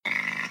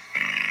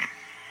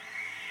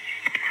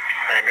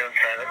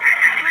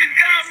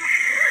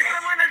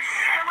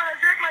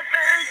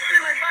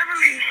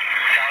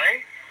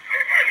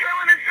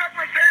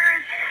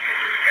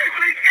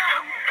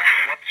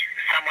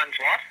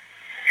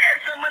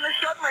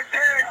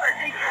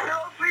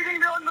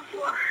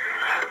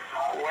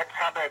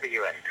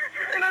you in?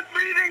 I'm not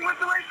breathing. What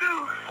do I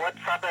do? What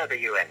suburb are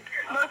you in?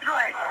 North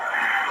right.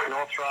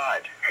 North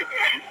Ryde.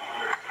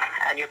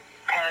 And your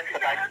parents are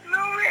both,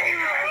 Moving.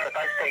 they're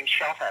both being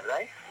shot, have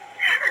they? I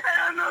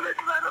don't know. There's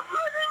a lot of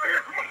blood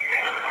everywhere.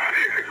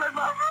 It's my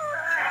mom.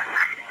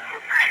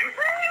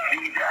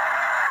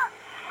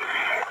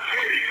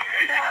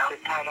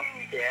 Just tell them.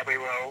 Yeah, we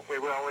will.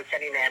 We're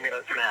sending an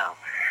ambulance now.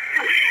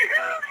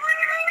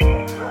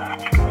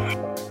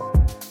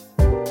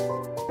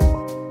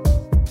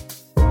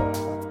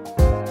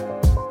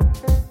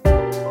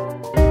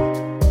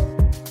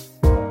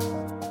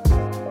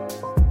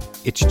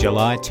 It's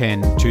July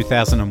 10,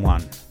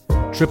 2001.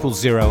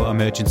 000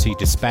 emergency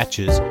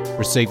dispatchers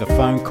receive a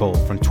phone call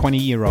from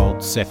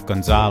 20-year-old Sef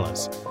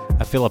Gonzales,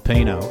 a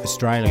Filipino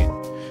Australian,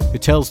 who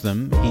tells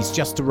them he's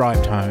just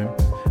arrived home,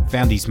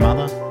 found his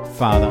mother,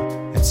 father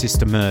and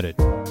sister murdered,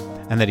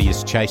 and that he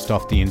has chased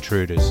off the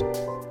intruders.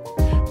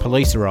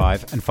 Police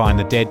arrive and find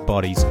the dead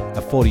bodies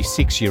of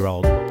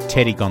 46-year-old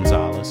Teddy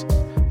Gonzales,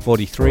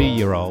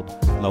 43-year-old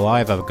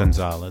Loiva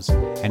Gonzales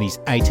and his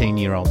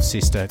 18-year-old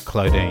sister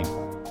Clodine.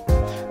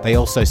 They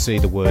also see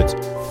the words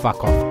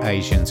 "Fuck off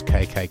Asians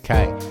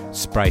KKK"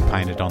 spray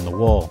painted on the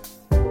wall.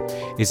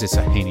 Is this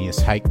a heinous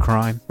hate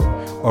crime?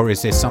 Or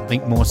is there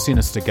something more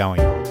sinister going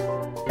on?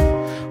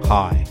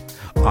 Hi,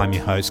 I'm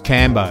your host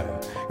Cambo.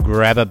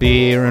 Grab a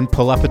beer and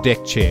pull up a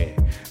deck chair.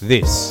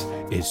 This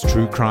is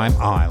True Crime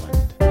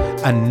Island,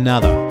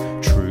 another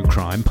true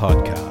crime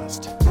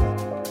podcast.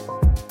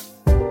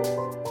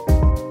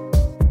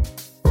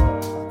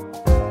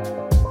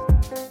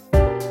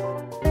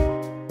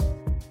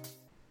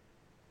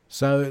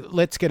 So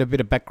let's get a bit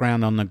of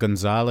background on the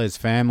Gonzales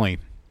family.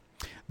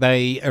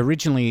 They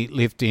originally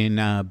lived in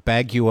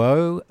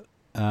Baguio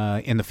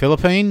in the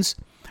Philippines,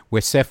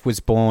 where Sef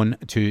was born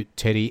to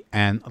Teddy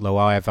and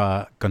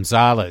Loiva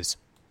Gonzales.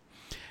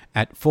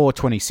 At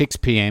 4:26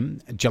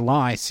 p.m,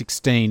 July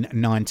 16,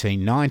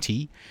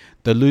 1990,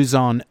 the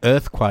Luzon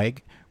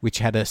earthquake, which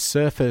had a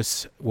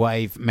surface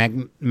wave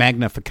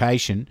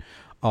magnification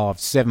of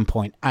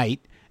 7.8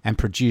 and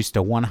produced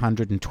a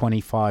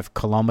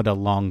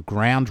 125-kilometre-long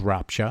ground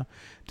rupture,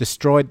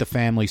 destroyed the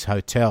family's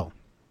hotel.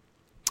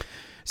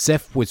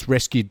 Sef was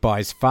rescued by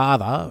his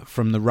father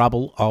from the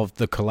rubble of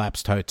the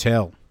collapsed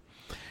hotel.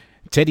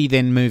 Teddy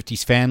then moved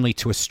his family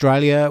to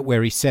Australia,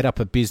 where he set up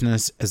a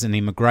business as an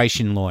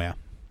immigration lawyer.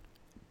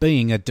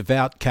 Being a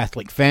devout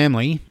Catholic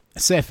family,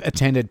 Sef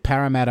attended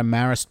Parramatta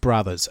Marist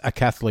Brothers, a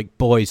Catholic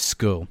boys'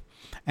 school,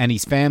 and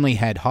his family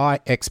had high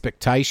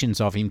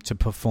expectations of him to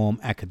perform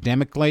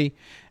academically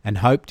and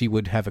hoped he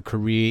would have a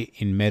career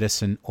in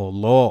medicine or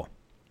law.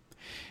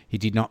 He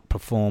did not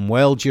perform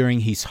well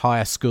during his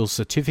higher school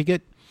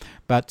certificate,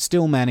 but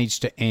still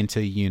managed to enter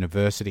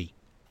university.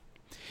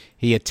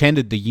 He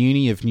attended the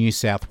Uni of New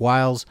South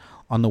Wales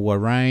on the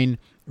Warrane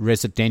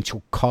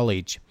Residential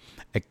College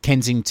at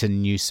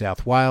Kensington, New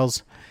South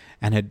Wales,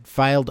 and had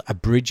failed a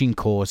bridging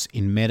course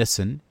in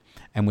medicine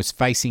and was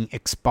facing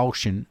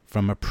expulsion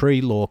from a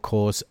pre-law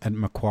course at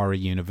Macquarie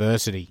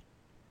University.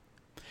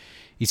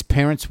 His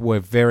parents were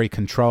very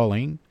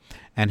controlling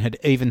and had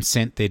even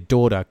sent their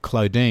daughter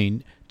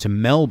Clodine to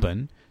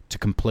Melbourne to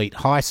complete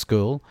high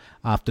school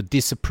after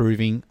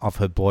disapproving of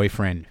her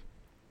boyfriend.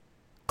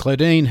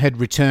 Clodine had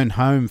returned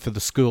home for the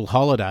school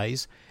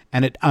holidays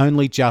and had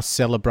only just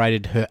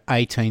celebrated her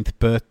 18th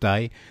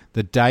birthday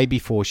the day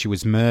before she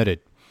was murdered,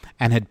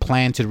 and had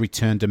planned to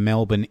return to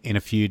Melbourne in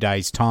a few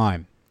days'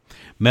 time.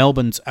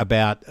 Melbourne's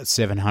about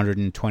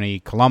 720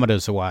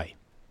 kilometres away.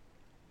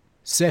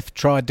 Sef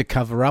tried to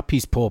cover up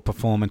his poor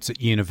performance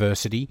at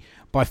university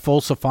by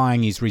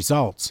falsifying his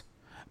results,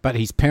 but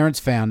his parents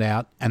found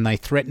out and they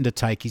threatened to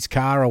take his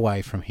car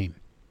away from him.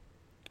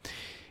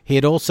 He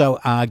had also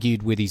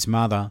argued with his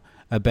mother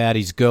about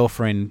his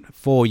girlfriend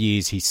 4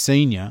 years his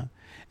senior,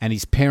 and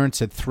his parents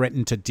had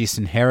threatened to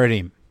disinherit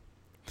him.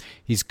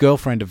 His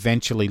girlfriend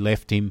eventually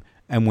left him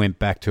and went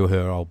back to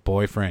her old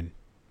boyfriend.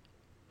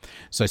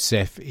 So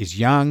Sef is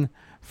young,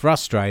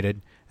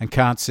 frustrated, and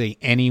can't see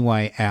any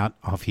way out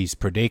of his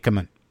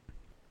predicament.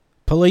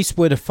 Police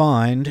were to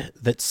find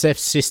that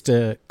Sef's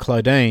sister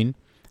Clodine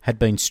had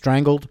been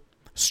strangled,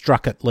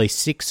 struck at least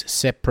 6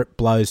 separate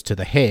blows to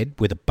the head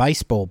with a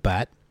baseball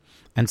bat,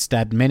 and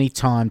stabbed many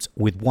times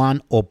with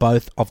one or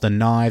both of the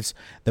knives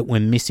that were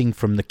missing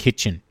from the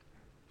kitchen.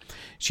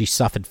 She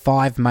suffered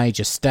 5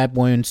 major stab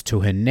wounds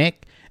to her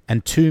neck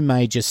and 2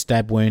 major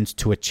stab wounds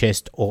to her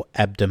chest or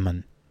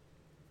abdomen.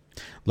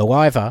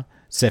 Loiva,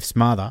 Sef's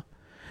mother,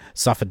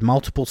 suffered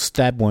multiple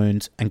stab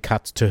wounds and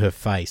cuts to her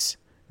face,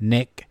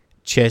 neck,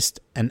 chest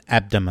and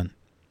abdomen.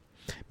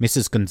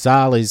 Mrs.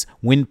 Gonzales'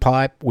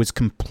 windpipe was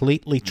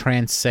completely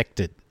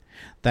transected.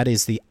 That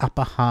is, the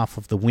upper half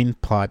of the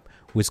windpipe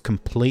was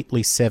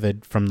completely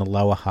severed from the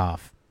lower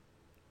half.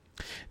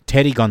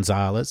 Teddy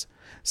Gonzales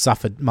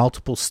suffered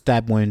multiple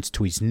stab wounds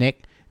to his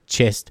neck,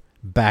 chest,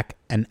 back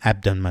and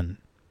abdomen.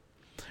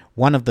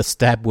 One of the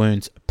stab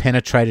wounds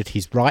penetrated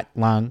his right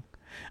lung,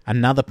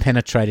 another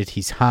penetrated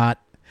his heart,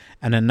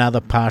 and another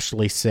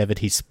partially severed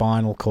his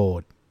spinal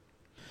cord.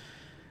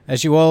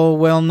 As you all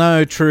well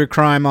know, True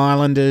Crime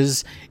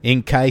Islanders,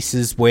 in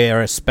cases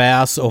where a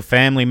spouse or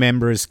family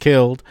member is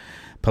killed,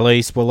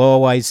 police will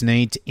always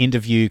need to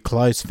interview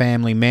close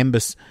family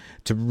members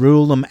to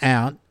rule them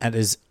out, and it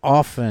is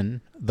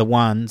often the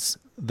ones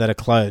that are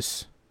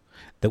close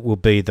that will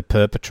be the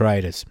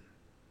perpetrators.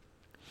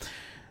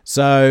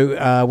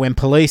 So when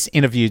police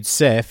interviewed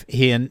Sef,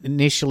 he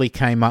initially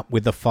came up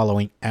with the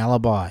following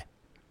alibi.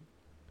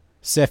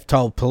 Sef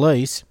told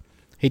police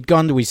he'd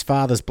gone to his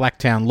father's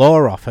Blacktown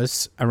law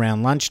office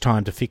around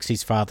lunchtime to fix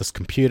his father's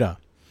computer.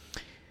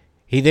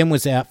 He then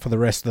was out for the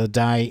rest of the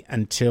day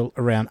until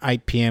around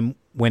 8 p.m.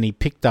 when he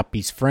picked up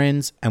his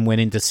friends and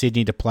went into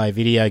Sydney to play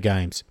video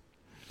games.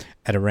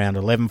 At around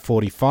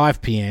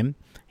 11:45 p.m,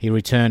 he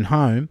returned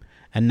home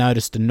and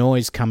noticed a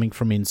noise coming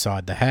from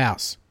inside the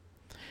house.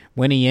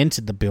 When he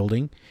entered the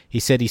building, he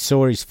said he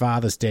saw his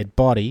father's dead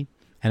body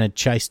and had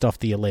chased off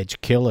the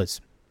alleged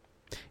killers.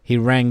 He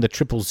rang the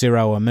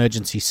 000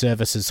 emergency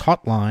services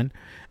hotline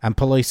and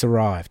police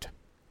arrived.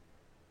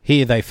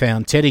 Here they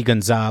found Teddy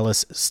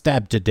Gonzales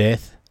stabbed to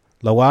death,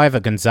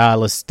 Loiva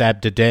Gonzales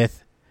stabbed to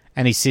death,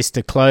 and his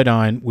sister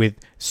Clodine with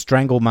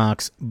strangle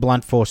marks,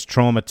 blunt force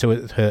trauma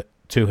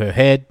to her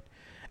head,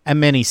 and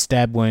many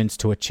stab wounds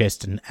to her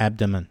chest and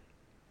abdomen.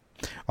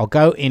 I'll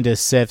go into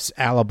Sef's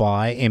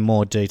alibi in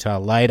more detail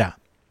later.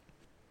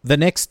 The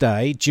next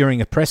day,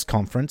 during a press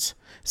conference,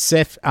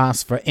 Sef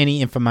asked for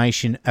any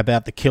information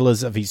about the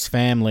killers of his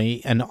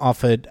family and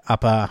offered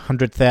up a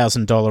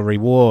 $100,000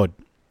 reward.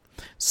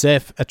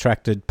 Sef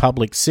attracted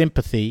public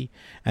sympathy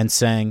and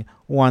sang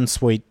One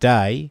Sweet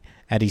Day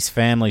at his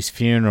family's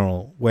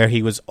funeral, where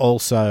he was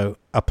also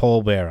a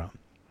pallbearer.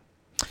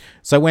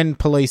 So when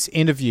police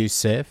interview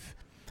Sef,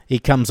 he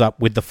comes up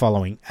with the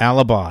following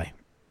alibi.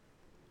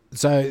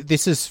 So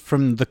this is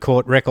from the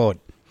court record.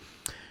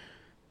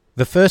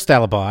 The first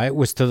alibi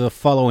was to the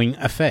following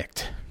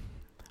effect.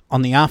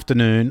 On the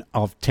afternoon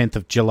of 10th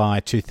of July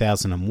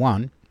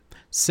 2001,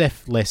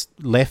 Sef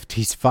left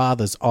his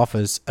father's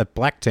office at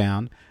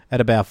Blacktown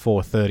at about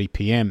 4:30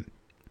 p.m.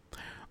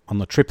 On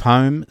the trip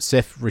home,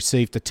 Sef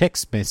received a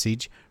text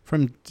message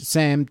from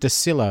Sam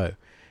DeCillo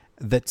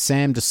that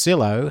Sam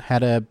DeCillo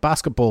had a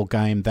basketball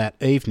game that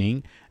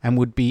evening and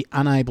would be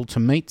unable to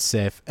meet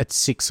Sef at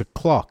 6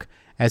 o'clock,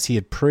 as he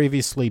had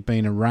previously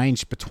been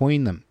arranged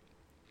between them.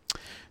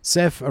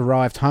 Sef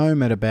arrived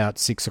home at about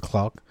 6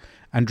 o'clock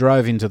and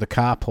drove into the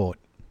carport.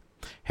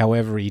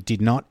 However, he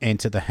did not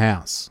enter the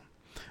house.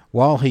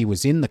 While he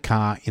was in the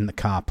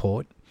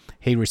carport,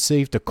 he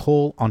received a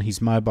call on his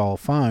mobile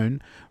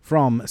phone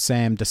from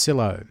Sam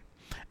DeCillo.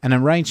 An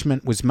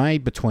arrangement was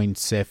made between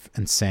Sef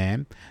and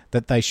Sam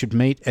that they should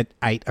meet at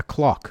 8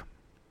 o'clock.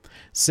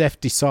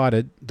 Sef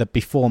decided that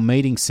before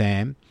meeting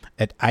Sam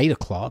at 8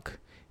 o'clock,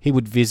 he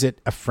would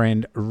visit a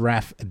friend,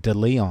 Raph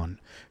DeLeon,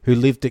 who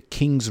lived at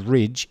Kings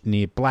Ridge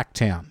near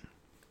Blacktown.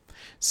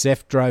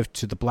 Sef drove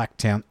to the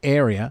Blacktown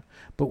area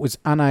but was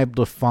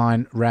unable to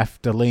find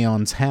Raph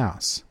DeLeon's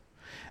house.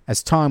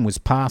 As time was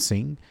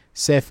passing,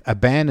 Sef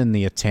abandoned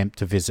the attempt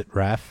to visit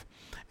Raph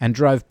and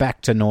drove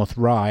back to North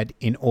Ryde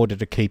in order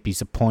to keep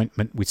his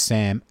appointment with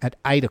Sam at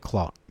 8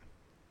 o'clock.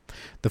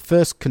 The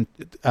first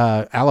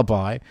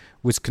alibi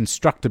was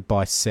constructed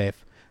by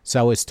Sef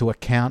so as to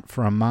account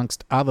for,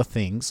 amongst other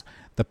things,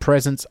 the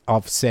presence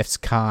of Sef's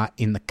car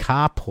in the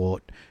carport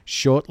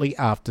shortly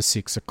after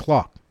 6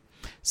 o'clock.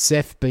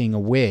 Sef being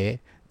aware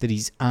that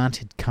his aunt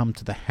had come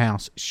to the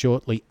house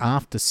shortly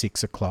after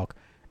 6 o'clock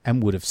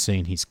and would have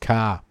seen his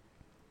car.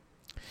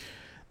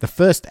 The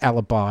first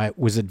alibi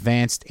was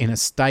advanced in a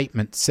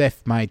statement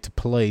Sef made to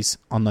police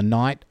on the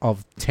night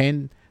of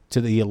 10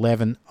 to the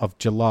 11th of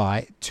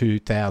July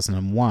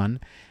 2001,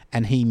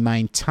 and he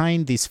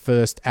maintained this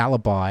first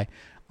alibi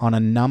on a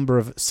number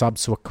of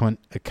subsequent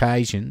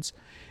occasions,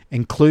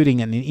 including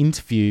an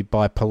interview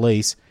by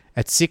police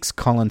at 6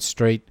 Collins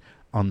Street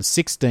on the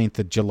 16th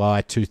of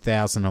July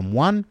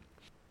 2001,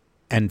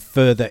 and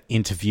further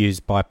interviews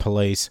by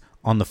police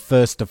on the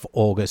 1st of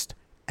August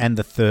and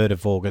the 3rd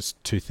of August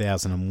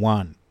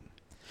 2001.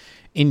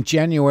 In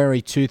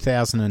January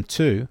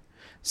 2002,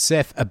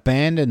 Sef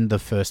abandoned the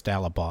first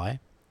alibi.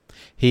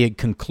 He had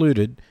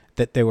concluded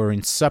that there were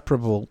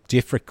insuperable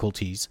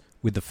difficulties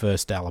with the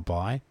first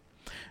alibi.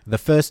 The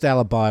first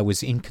alibi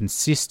was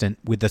inconsistent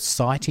with the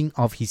sighting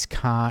of his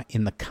car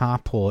in the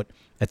carport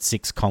at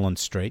 6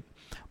 Collins Street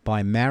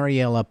by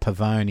Mariella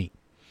Pavoni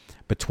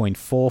between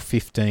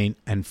 4:15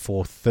 and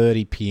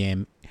 4:30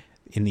 p.m.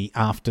 in the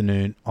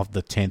afternoon of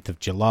the 10th of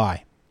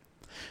July.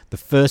 The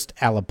first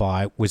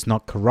alibi was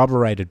not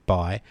corroborated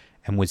by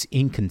and was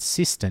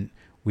inconsistent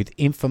with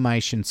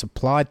information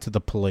supplied to the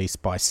police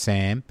by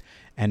Sam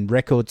and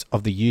records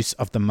of the use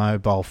of the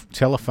mobile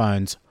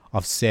telephones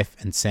of Sef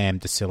and Sam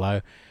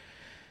DeCillo.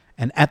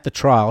 And at the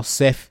trial,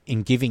 Sef,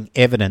 in giving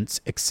evidence,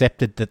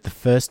 accepted that the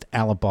first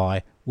alibi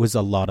was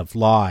a lot of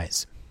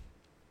lies.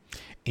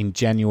 In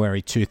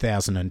January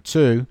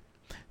 2002,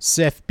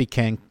 Sef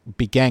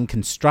began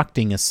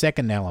constructing a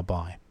second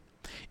alibi.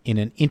 In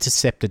an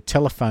intercepted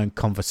telephone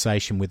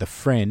conversation with a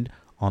friend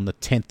on the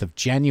 10th of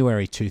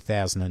January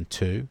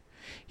 2002,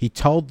 he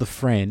told the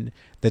friend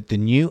that the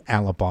new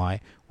alibi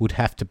would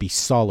have to be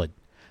solid,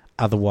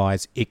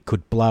 otherwise it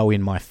could blow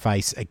in my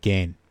face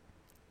again.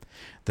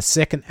 The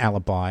second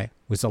alibi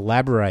was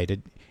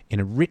elaborated in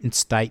a written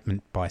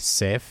statement by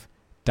Sef,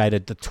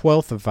 dated the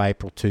 12th of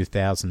April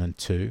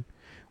 2002,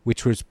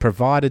 which was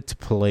provided to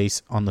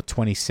police on the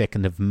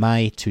 22nd of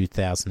May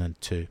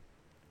 2002.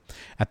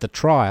 At the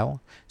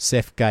trial,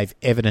 Sef gave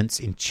evidence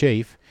in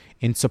chief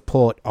in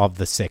support of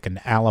the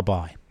second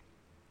alibi.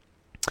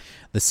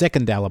 The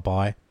second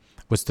alibi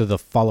was to the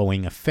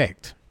following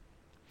effect.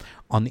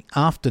 On the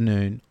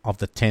afternoon of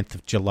the 10th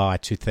of July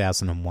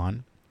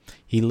 2001,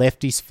 he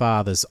left his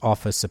father's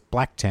office at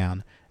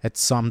Blacktown at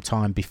some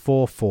time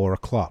before 4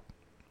 o'clock.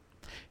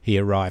 He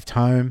arrived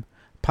home,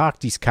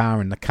 parked his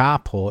car in the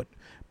carport,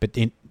 but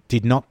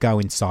did not go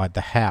inside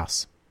the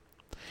house.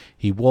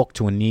 He walked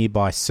to a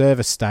nearby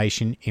service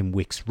station in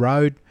Wicks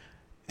Road,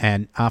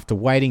 and after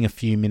waiting a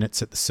few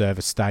minutes at the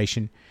service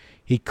station,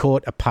 he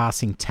caught a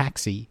passing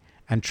taxi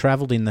and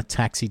travelled in the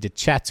taxi to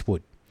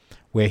Chatswood,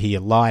 where he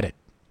alighted.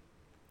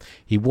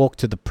 He walked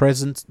to the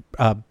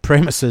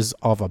premises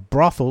of a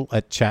brothel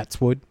at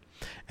Chatswood,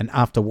 and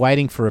after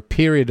waiting for a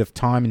period of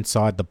time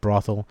inside the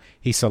brothel,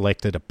 he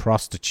selected a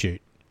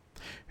prostitute,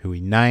 who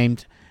he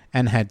named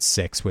and had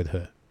sex with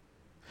her.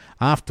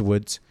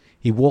 Afterwards,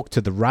 he walked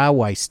to the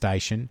railway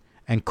station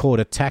and caught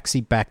a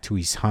taxi back to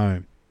his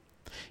home.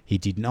 He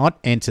did not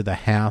enter the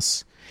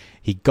house.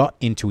 He got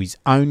into his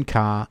own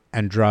car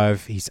and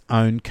drove his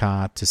own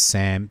car to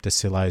Sam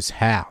DeCillo's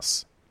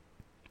house.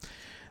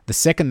 The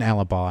second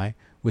alibi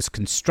was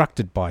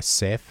constructed by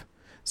Sef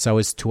so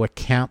as to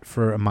account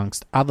for,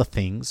 amongst other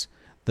things,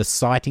 the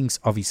sightings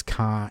of his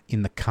car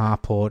in the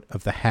carport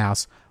of the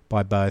house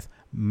by both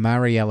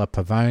Mariella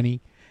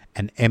Pavoni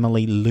and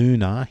Emily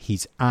Luna,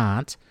 his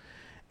aunt,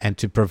 and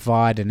to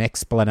provide an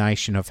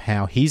explanation of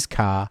how his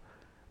car,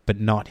 but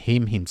not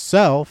him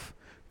himself,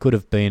 could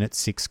have been at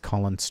 6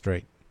 Collins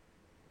Street.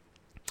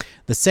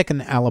 The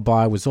second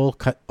alibi was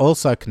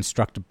also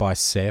constructed by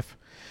Sef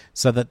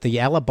so that the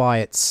alibi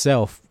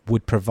itself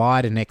would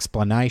provide an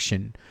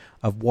explanation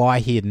of why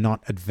he had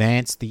not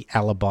advanced the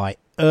alibi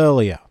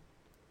earlier.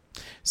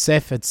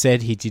 Sef had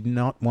said he did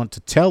not want to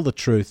tell the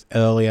truth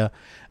earlier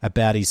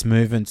about his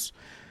movements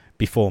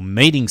before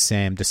meeting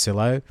Sam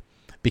DeCillo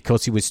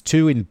because he was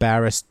too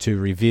embarrassed to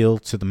reveal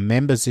to the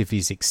members of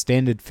his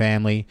extended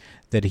family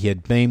that he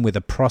had been with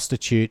a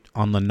prostitute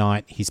on the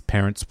night his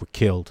parents were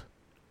killed.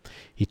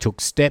 He took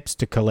steps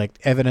to collect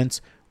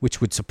evidence which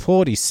would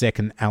support his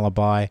second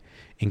alibi,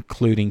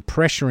 including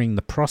pressuring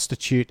the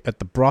prostitute at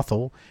the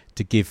brothel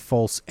to give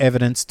false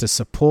evidence to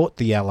support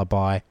the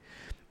alibi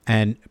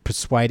and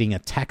persuading a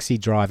taxi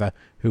driver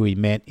who he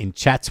met in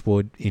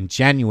Chatswood in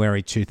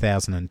January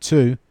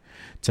 2002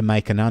 to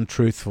make an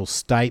untruthful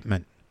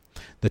statement,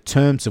 the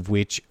terms of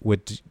which were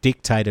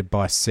dictated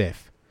by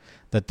Sef,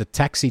 that the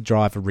taxi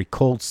driver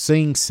recalled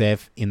seeing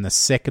Sef in the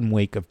second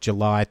week of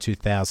July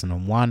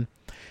 2001,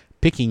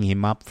 picking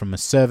him up from a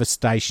service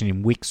station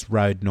in Wicks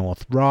Road,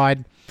 North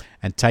Ryde,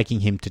 and taking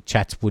him to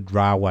Chatswood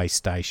Railway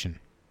Station.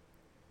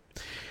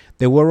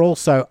 There were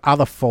also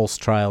other false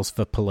trails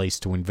for police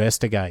to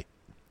investigate.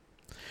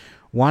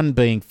 One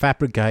being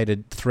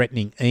fabricated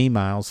threatening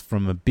emails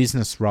from a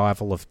business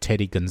rival of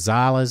Teddy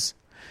Gonzales.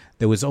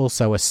 There was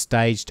also a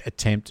staged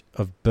attempt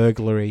of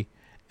burglary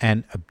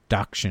and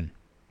abduction.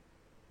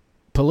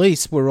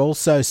 Police were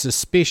also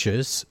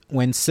suspicious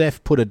when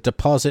Sef put a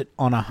deposit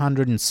on a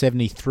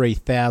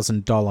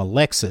 $173,000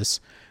 Lexus,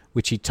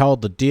 which he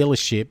told the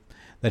dealership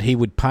that he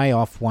would pay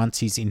off once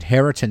his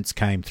inheritance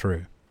came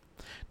through.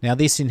 Now,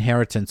 this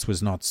inheritance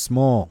was not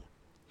small.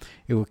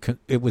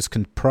 It was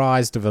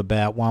comprised of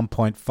about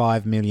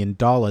 $1.5 million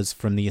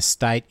from the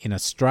estate in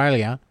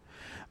Australia,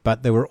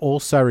 but there were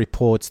also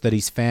reports that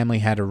his family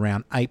had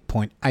around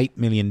 $8.8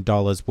 million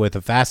worth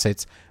of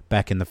assets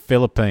back in the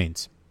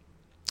Philippines.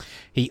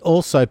 He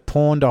also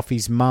pawned off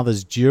his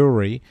mother's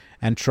jewellery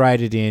and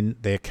traded in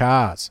their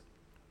cars.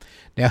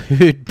 Now,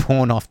 who'd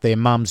pawn off their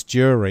mum's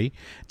jewellery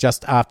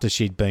just after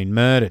she'd been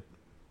murdered?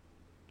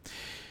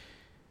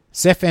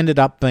 Sef ended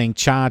up being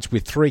charged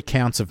with 3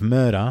 counts of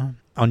murder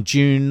on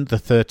June the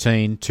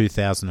 13,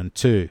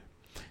 2002,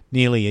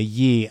 nearly a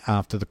year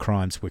after the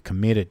crimes were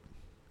committed.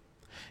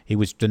 He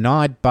was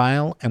denied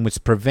bail and was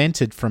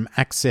prevented from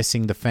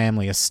accessing the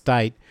family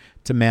estate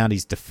to mount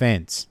his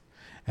defence,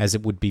 as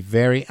it would be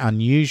very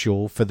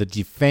unusual for the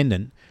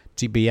defendant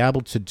to be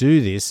able to do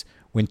this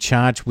when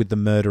charged with the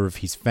murder of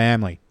his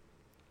family.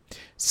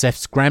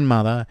 Sef's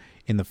grandmother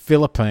in the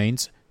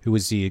Philippines, who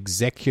was the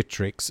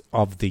executrix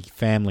of the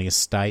family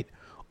estate,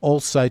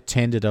 also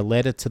tendered a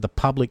letter to the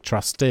public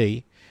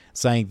trustee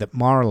saying that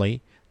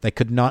morally they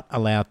could not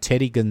allow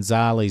Teddy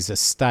Gonzales'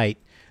 estate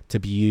to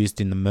be used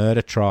in the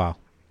murder trial.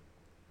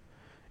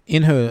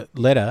 In her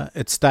letter,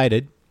 it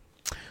stated,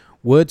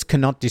 "Words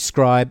cannot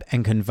describe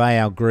and convey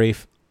our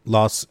grief,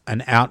 loss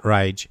and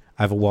outrage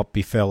over what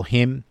befell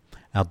him,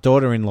 our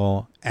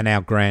daughter-in-law and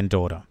our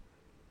granddaughter.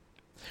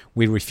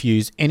 We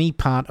refuse any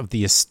part of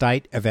the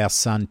estate of our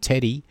son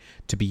Teddy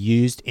to be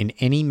used in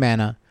any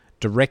manner,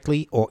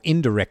 directly or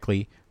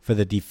indirectly, for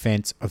the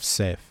defence of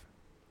Sef.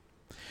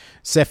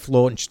 Sef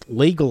launched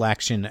legal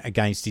action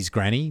against his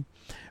granny,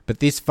 but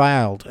this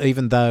failed,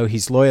 even though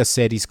his lawyer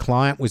said his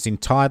client was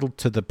entitled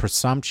to the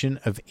presumption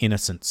of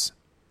innocence.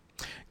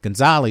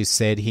 Gonzales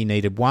said he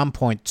needed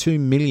 $1.2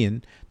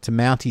 million to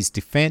mount his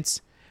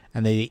defence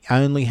and that he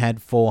only had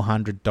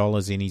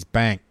 $400 in his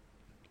bank.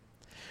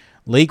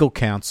 Legal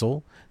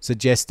counsel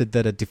suggested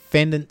that a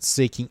defendant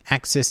seeking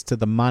access to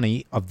the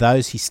money of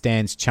those he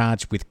stands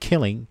charged with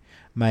killing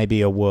may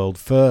be a world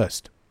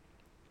first.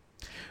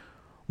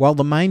 While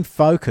the main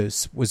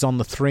focus was on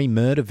the 3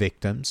 murder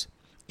victims,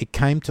 it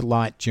came to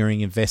light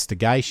during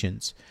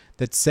investigations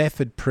that Sef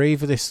had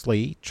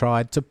previously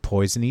tried to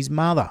poison his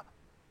mother.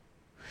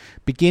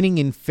 Beginning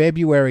in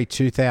February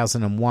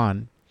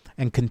 2001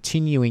 and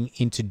continuing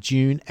into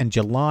June and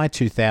July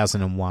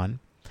 2001,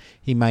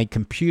 he made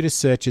computer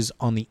searches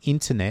on the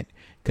internet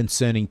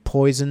concerning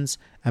poisons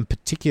and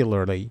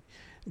particularly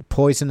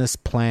poisonous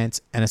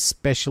plants and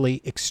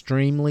especially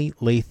extremely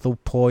lethal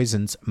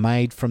poisons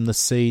made from the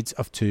seeds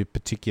of 2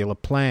 particular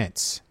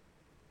plants.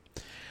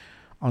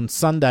 On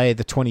Sunday,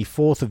 the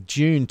 24th of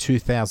June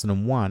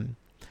 2001,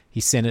 he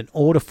sent an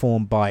order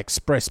form by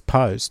express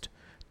post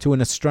to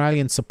an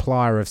Australian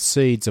supplier of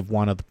seeds of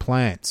one of the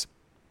plants.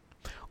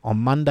 On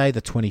Monday,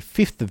 the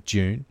 25th of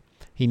June,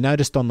 he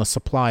noticed on the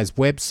supplier's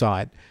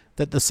website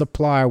that the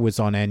supplier was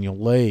on annual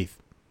leave.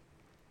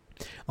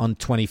 On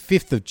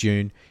 25th of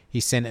June, he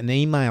sent an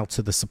email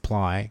to the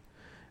supplier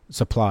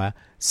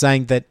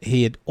saying that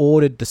he had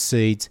ordered the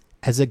seeds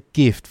as a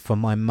gift for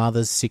my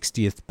mother's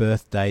 60th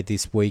birthday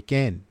this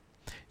weekend.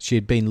 She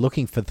had been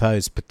looking for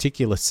those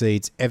particular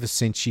seeds ever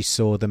since she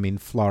saw them in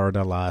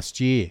Florida last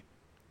year,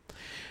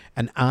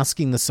 and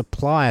asking the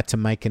supplier to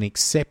make an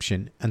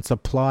exception and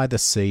supply the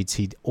seeds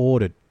he'd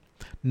ordered,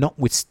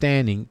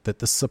 notwithstanding that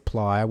the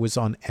supplier was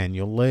on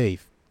annual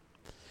leave.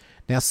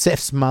 Now,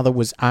 Sef's mother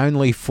was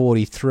only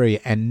 43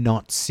 and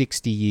not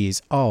 60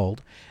 years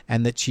old,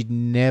 and that she'd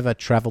never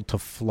travelled to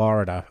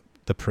Florida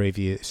the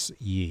previous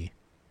year.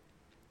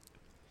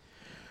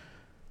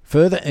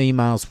 Further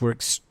emails were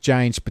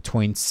exchanged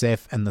between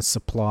Sef and the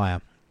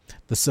supplier.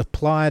 The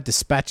supplier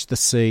dispatched the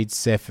seeds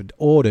Sef had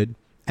ordered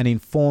and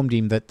informed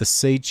him that the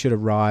seeds should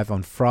arrive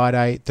on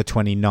Friday, the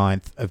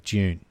 29th of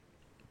June.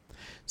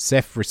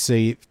 Sef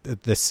received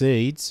the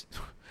seeds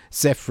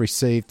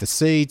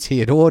he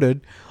had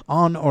ordered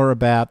on or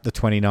about the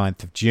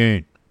 29th of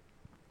June.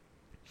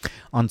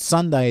 On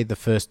Sunday, the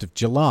 1st of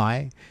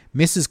July,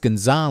 Mrs.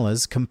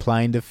 Gonzales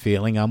complained of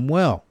feeling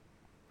unwell.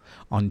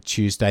 On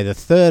Tuesday, the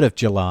 3rd of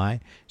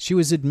July, she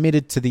was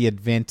admitted to the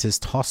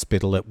Adventist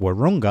Hospital at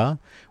Wahroonga,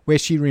 where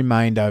she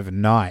remained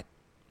overnight.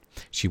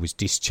 She was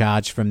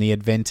discharged from the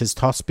Adventist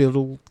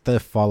Hospital the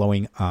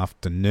following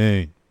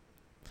afternoon.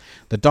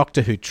 The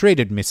doctor who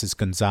treated Mrs.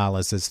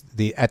 Gonzales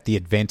at the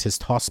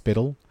Adventist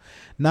Hospital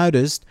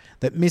noticed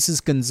that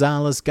Mrs.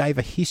 Gonzales gave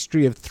a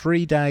history of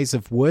 3 days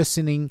of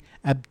worsening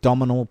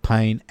abdominal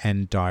pain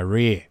and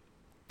diarrhea.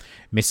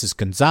 Mrs.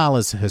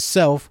 Gonzales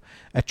herself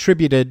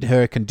attributed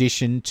her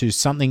condition to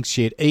something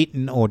she had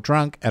eaten or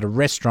drunk at a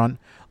restaurant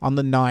on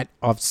the night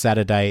of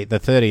Saturday, the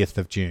 30th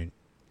of June.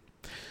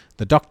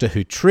 The doctor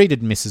who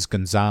treated Mrs.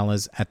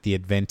 Gonzales at the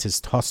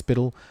Adventist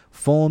Hospital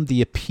formed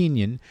the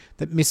opinion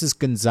that Mrs.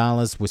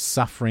 Gonzales was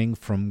suffering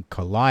from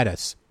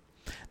colitis,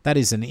 that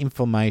is, an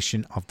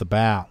inflammation of the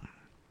bowel,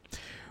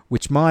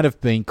 which might have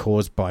been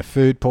caused by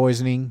food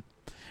poisoning,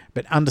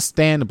 but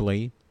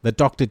understandably, the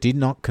doctor did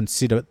not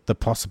consider the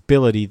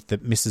possibility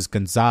that Mrs.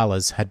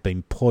 Gonzales had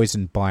been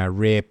poisoned by a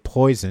rare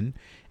poison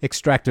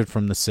extracted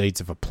from the seeds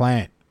of a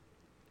plant.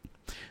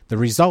 The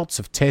results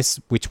of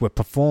tests which were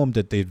performed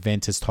at the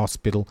Adventist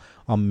Hospital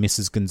on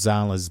Mrs.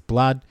 Gonzales'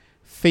 blood,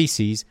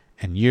 feces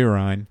and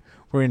urine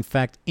were in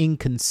fact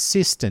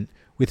inconsistent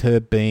with her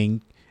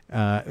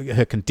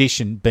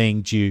condition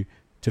being due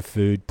to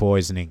food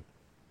poisoning.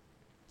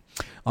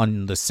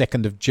 On the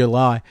 2nd of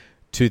July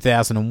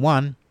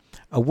 2001,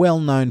 a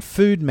well-known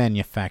food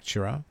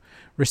manufacturer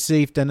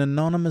received an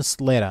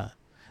anonymous letter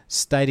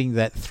stating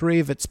that 3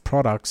 of its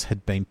products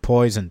had been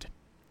poisoned,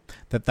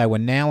 that they were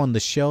now on the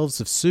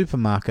shelves of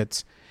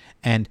supermarkets,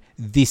 and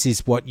this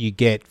is what you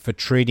get for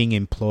treating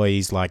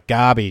employees like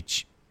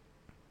garbage.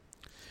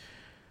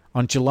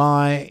 On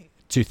July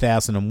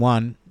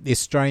 2001, the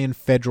Australian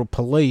Federal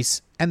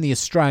Police and the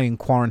Australian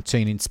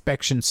Quarantine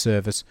Inspection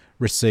Service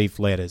received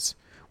letters,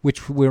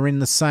 which were in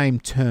the same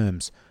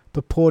terms,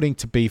 purporting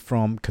to be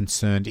from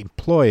concerned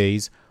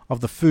employees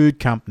of the food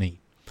company,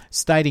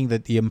 stating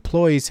that the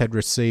employees had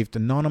received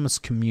anonymous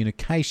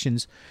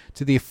communications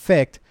to the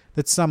effect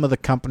that some of the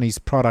company's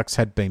products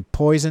had been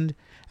poisoned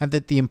and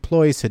that the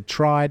employees had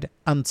tried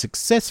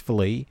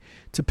unsuccessfully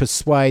to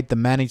persuade the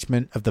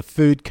management of the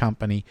food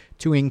company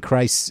to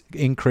increase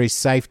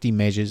safety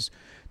measures,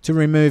 to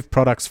remove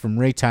products from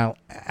retail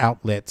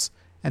outlets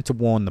and to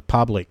warn the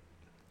public.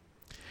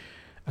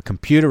 A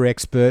computer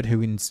expert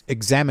who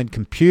examined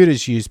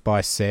computers used by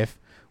Sef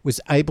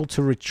was able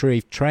to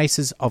retrieve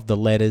traces of the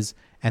letters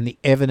and the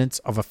evidence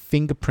of a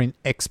fingerprint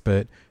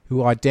expert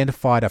who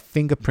identified a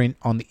fingerprint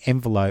on the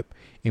envelope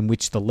in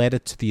which the letter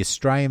to the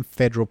Australian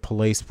Federal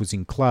Police was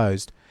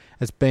enclosed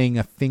as being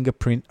a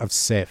fingerprint of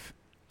Sef,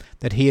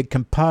 that he had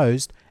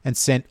composed and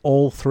sent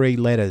all 3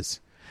 letters,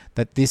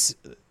 that is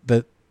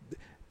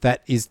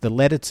the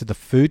letter to the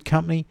food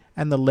company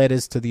and the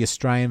letters to the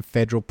Australian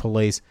Federal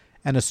Police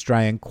and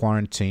Australian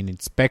Quarantine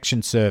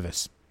Inspection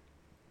Service.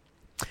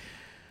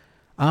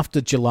 After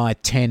July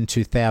 10,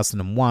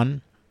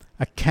 2001,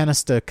 a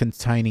canister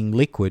containing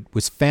liquid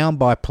was found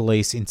by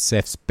police in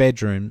Sef's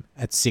bedroom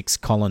at 6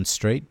 Collins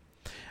Street.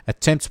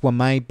 Attempts were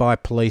made by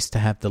police to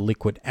have the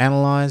liquid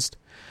analysed,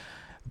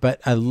 but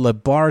a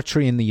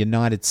laboratory in the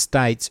United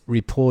States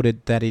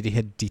reported that it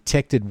had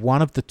detected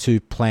one of the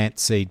 2 plant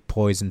seed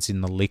poisons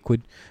in the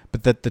liquid,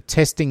 but that the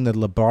testing the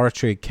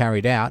laboratory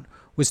carried out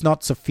was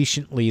not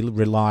sufficiently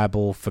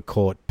reliable for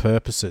court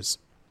purposes.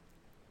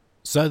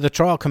 So the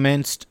trial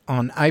commenced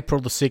on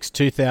April 6,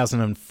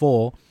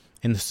 2004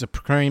 in the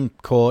Supreme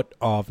Court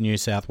of New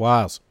South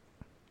Wales.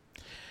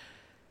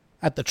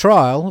 At the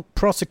trial,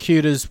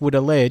 prosecutors would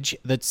allege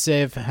that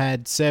Sef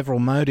had several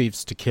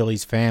motives to kill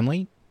his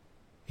family.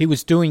 He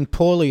was doing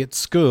poorly at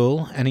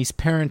school, and his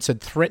parents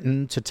had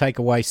threatened to take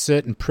away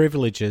certain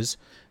privileges,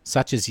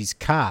 such as his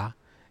car,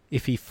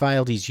 if he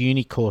failed his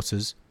uni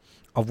courses,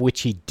 of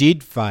which he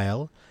did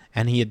fail,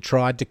 and he had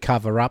tried to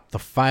cover up the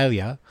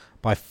failure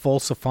by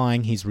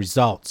falsifying his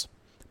results,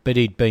 but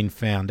he'd been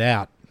found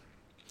out.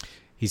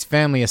 His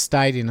family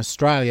estate in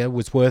Australia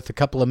was worth a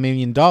couple of $1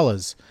 million,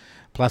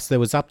 plus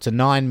there was up to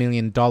 $9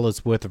 million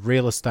worth of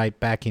real estate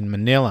back in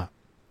Manila.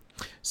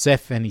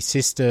 Sef and his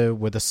sister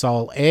were the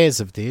sole heirs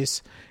of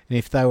this, and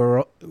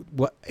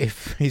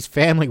if his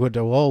family were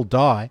to all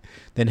die,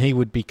 then he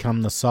would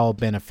become the sole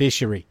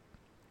beneficiary.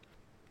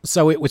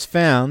 So it was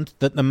found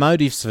that the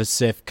motives for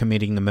Sef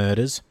committing the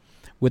murders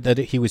were that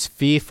he was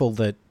fearful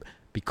that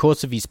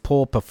because of his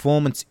poor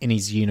performance in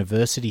his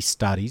university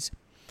studies,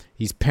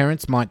 his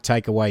parents might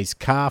take away his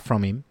car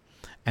from him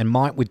and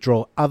might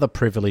withdraw other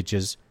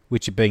privileges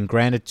which had been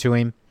granted to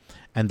him,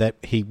 and that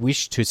he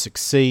wished to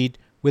succeed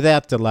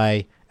without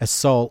delay as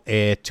sole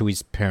heir to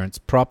his parents'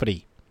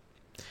 property.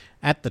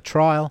 At the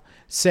trial,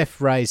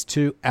 Sef raised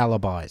 2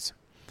 alibis,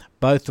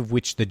 both of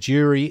which the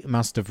jury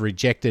must have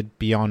rejected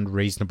beyond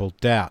reasonable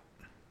doubt.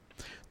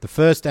 The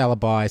first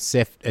alibi,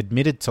 Sef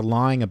admitted to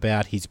lying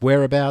about his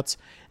whereabouts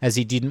as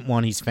he didn't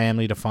want his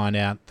family to find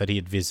out that he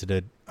had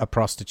visited a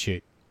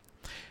prostitute.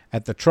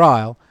 At the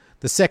trial,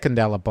 the second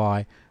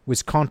alibi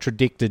was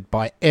contradicted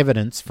by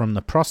evidence from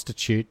the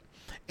prostitute,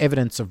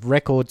 evidence of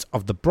records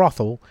of the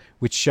brothel,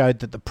 which showed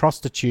that the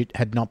prostitute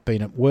had not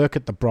been at work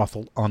at the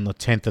brothel on the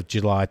 10th of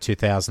July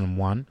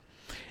 2001,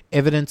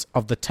 evidence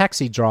of the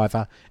taxi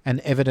driver, and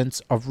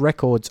evidence of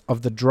records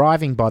of the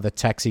driving by the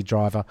taxi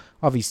driver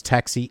of his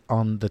taxi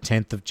on the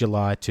 10th of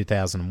July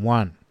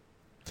 2001.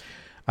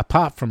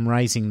 Apart from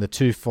raising the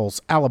 2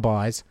 false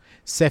alibis,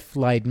 Sef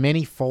laid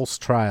many false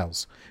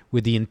trails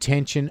with the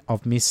intention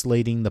of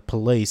misleading the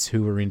police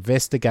who were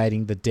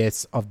investigating the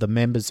deaths of the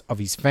members of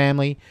his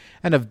family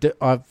and of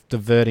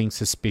diverting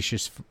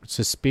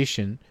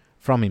suspicion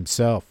from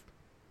himself.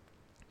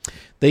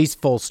 These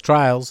false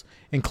trails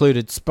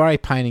included spray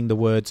painting the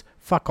words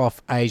 "Fuck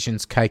off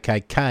Asians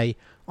KKK"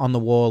 on the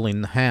wall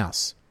in the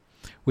house,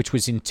 which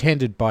was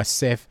intended by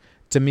Sef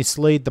to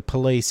mislead the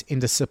police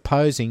into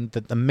supposing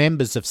that the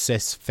members of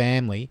Sef's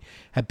family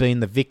had been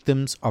the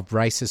victims of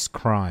racist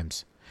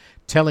crimes,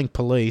 telling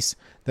police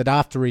that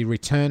after he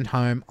returned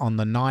home on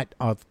the night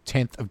of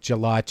 10th of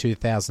July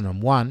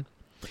 2001,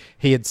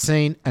 he had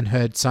seen and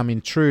heard some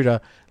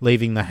intruder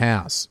leaving the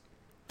house,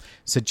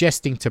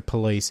 suggesting to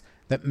police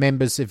that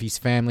members of his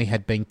family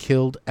had been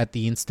killed at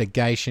the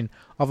instigation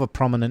of a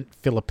prominent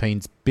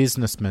Philippines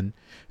businessman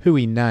who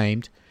he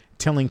named,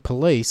 telling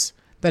police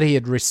that he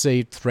had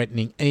received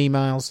threatening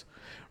emails,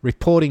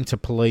 reporting to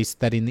police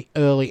that in the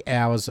early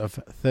hours of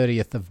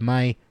 30th of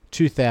May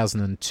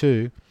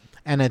 2002,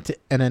 an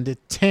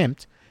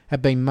attempt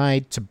had been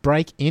made to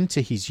break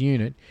into his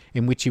unit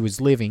in which he was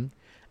living,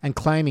 and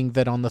claiming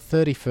that on the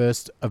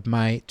 31st of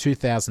May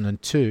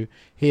 2002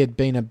 he had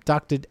been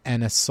abducted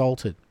and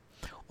assaulted.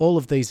 All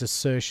of these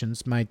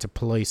assertions made to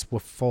police were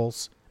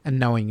false and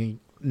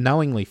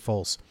knowingly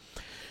false.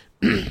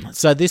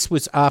 So this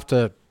was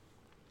after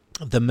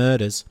the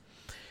murders.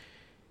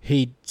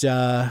 He'd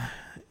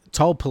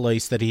told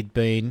police that he'd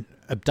been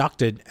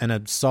abducted and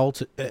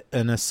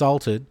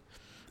assaulted,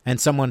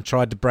 and someone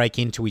tried to break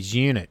into his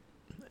unit,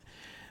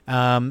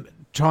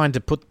 trying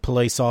to put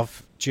police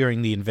off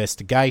during the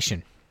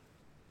investigation.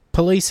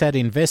 Police had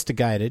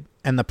investigated,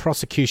 and the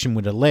prosecution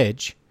would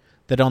allege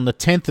that on the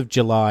 10th of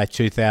July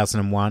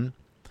 2001,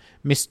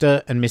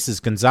 Mr. and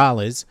Mrs.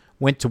 Gonzales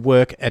went to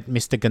work at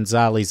Mr.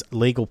 Gonzales'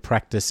 legal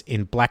practice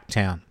in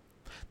Blacktown.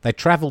 They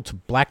travelled to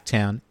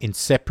Blacktown in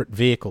separate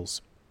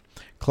vehicles.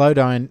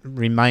 Clodine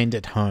remained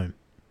at home.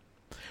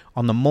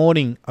 On the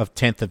morning of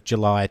 10th of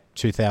July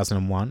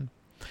 2001,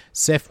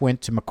 Sef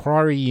went to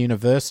Macquarie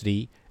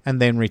University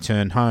and then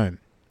returned home.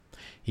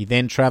 He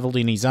then travelled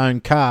in his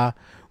own car,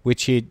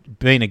 which had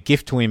been a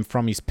gift to him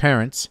from his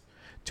parents,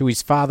 to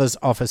his father's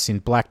office in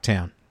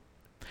Blacktown.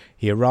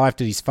 He arrived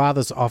at his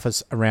father's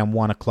office around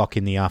 1 o'clock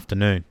in the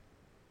afternoon.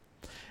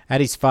 At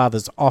his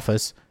father's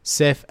office,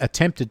 Sef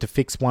attempted to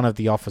fix one of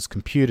the office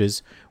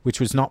computers, which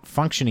was not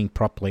functioning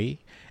properly,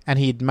 and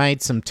he had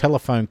made some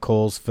telephone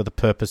calls for the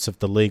purpose of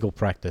the legal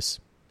practice.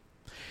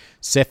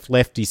 Sef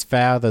left his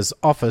father's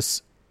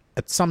office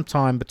at some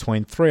time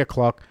between 3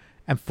 o'clock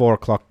and 4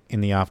 o'clock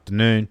in the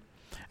afternoon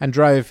and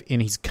drove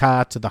in his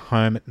car to the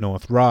home at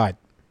North Ryde.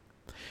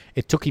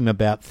 It took him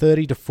about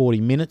 30 to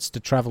 40 minutes to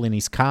travel in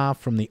his car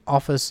from the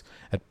office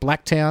at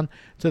Blacktown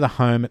to the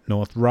home at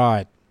North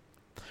Ryde.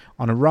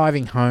 On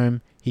arriving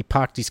home, he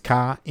parked his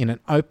car in an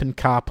open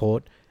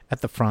carport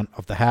at the front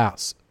of the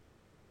house.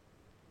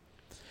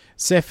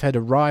 Sef had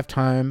arrived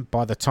home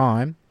by the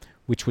time,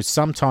 which was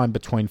sometime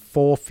between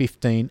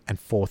 4:15 and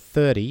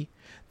 4:30,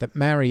 that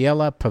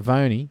Mariella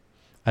Pavoni,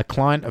 a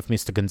client of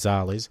Mr.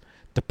 Gonzales,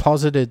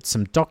 deposited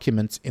some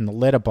documents in the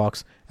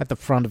letterbox at the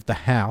front of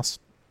the house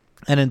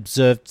and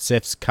observed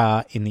Sef's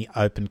car in the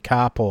open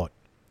carport.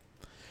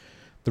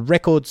 The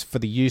records for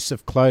the use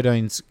of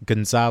Clodine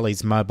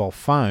Gonzales' mobile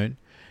phone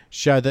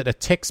show that a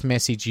text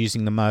message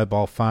using the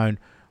mobile phone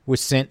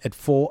was sent at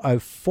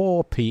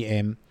 4:04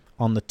 p.m.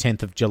 on the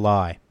 10th of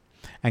July,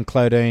 and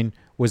Clodine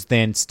was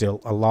then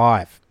still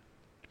alive.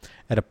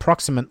 At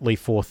approximately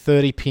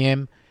 4:30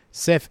 p.m,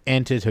 Sef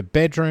entered her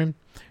bedroom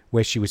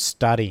where she was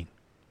studying.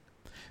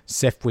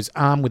 Sef was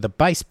armed with a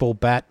baseball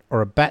bat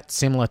or a bat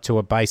similar to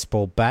a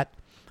baseball bat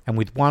and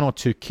with one or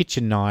two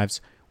kitchen knives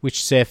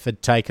which Sef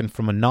had taken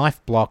from a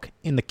knife block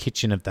in the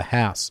kitchen of the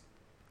house.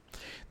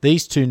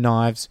 These two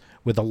knives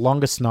were the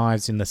longest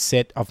knives in the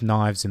set of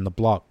knives in the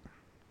block.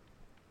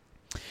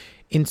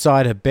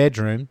 Inside her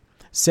bedroom,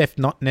 Sef,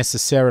 not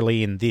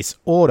necessarily in this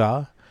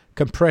order,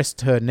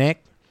 compressed her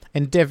neck,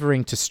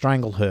 endeavouring to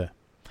strangle her,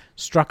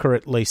 struck her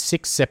at least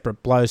 6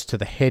 separate blows to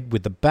the head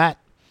with the bat,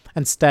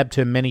 and stabbed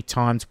her many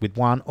times with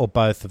one or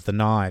both of the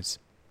knives.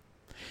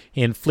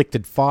 He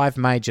inflicted 5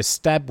 major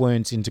stab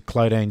wounds into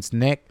Clodine's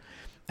neck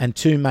and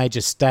 2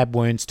 major stab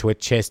wounds to her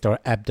chest or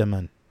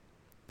abdomen.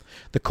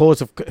 The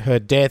cause of her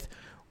death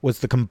was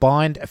the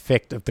combined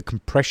effect of the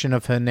compression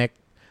of her neck,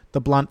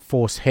 the blunt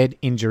force head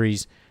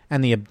injuries,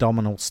 and the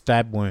abdominal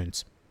stab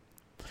wounds.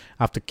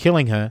 After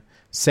killing her,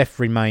 Sef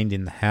remained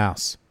in the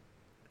house.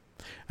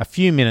 A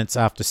few minutes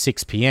after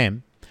 6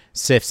 p.m,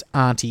 Sef's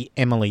auntie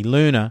Emily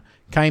Luna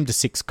came to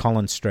 6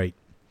 Collins Street.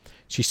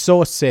 She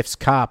saw Sef's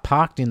car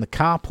parked in the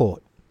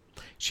carport.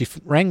 She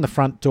rang the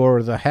front door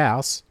of the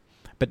house,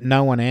 but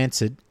no one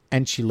answered,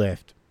 and she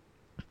left.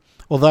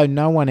 Although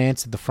no one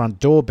answered the front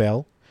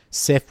doorbell,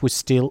 Sef was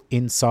still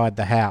inside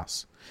the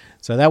house.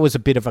 So that was a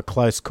bit of a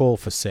close call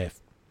for Sef.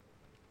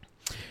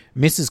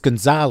 Mrs.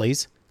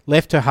 Gonzales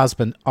left her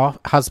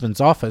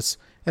husband's office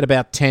at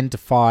about 10 to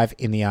 5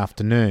 in the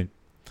afternoon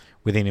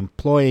with an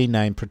employee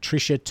named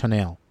Patricia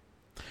Tonnell.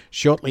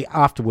 Shortly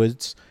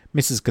afterwards,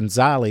 Mrs.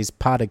 Gonzales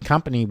parted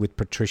company with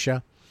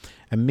Patricia,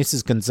 and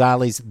Mrs.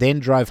 Gonzales then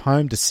drove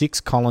home to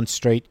 6 Collins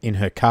Street in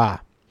her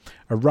car,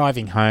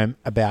 arriving home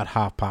about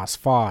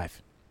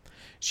 5:30.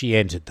 She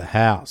entered the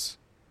house.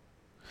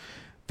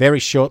 Very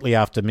shortly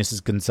after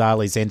Mrs.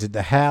 Gonzales entered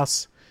the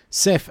house,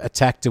 Sef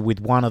attacked her with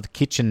one of the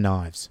kitchen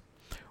knives.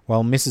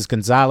 While Mrs.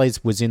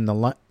 Gonzales was in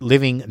the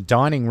living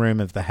dining room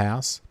of the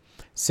house,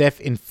 Sef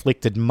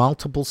inflicted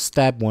multiple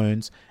stab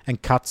wounds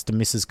and cuts to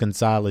Mrs.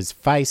 Gonzales'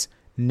 face,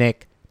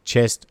 neck,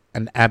 chest,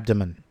 and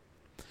abdomen.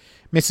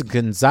 Mrs.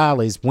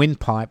 Gonzales'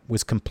 windpipe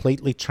was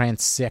completely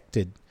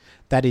transected.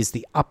 That is,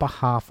 the upper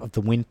half of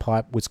the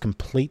windpipe was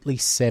completely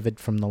severed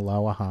from the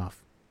lower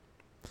half.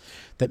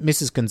 That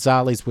Mrs.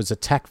 Gonzales was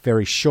attacked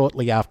very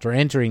shortly after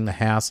entering the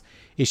house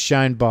is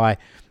shown by,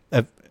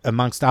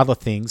 amongst other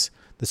things,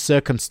 the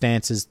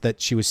circumstances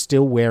that she was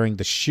still wearing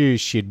the shoes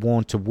she had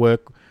worn to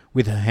work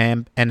with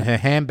her and her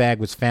handbag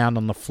was found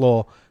on the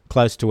floor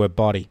close to her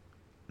body.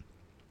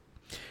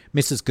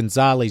 Mrs.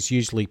 Gonzales'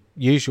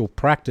 usual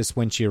practice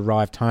when she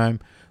arrived home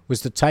was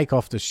to take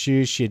off the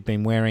shoes she had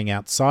been wearing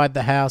outside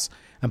the house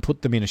and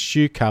put them in a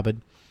shoe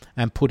cupboard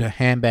and put her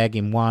handbag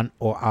in one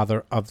or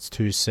other of the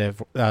two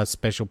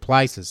special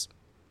places.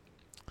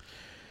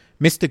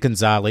 Mr.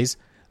 Gonzales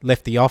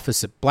left the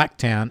office at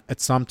Blacktown at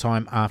some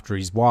time after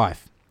his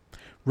wife.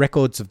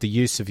 Records of the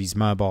use of his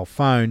mobile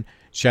phone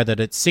show that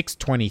at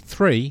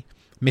 6:23,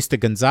 Mr.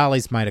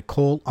 Gonzales made a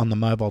call on the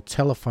mobile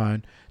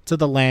telephone to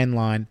the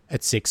landline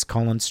at 6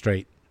 Collins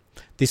Street.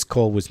 This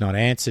call was not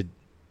answered.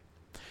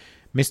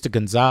 Mr.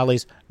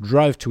 Gonzales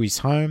drove to his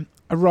home,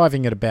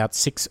 arriving at about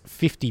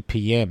 6:50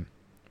 p.m.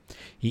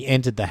 He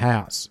entered the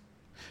house.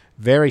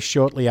 Very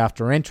shortly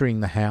after entering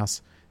the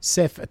house,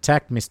 Sef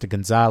attacked Mr.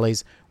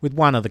 Gonzales with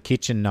one of the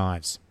kitchen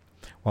knives.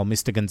 While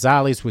Mr.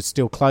 Gonzales was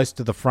still close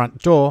to the front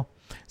door,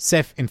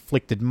 Sef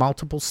inflicted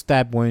multiple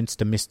stab wounds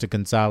to Mr.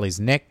 Gonzales'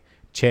 neck,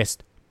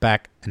 chest,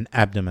 back, and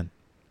abdomen.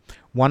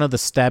 One of the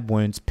stab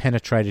wounds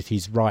penetrated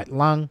his right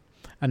lung,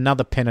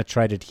 another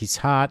penetrated his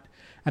heart,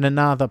 and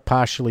another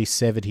partially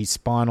severed his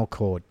spinal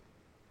cord.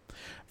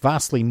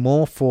 Vastly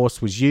more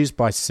force was used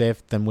by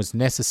Sef than was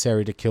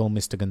necessary to kill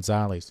Mr.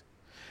 Gonzales.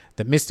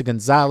 that Mr.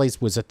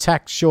 Gonzales was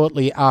attacked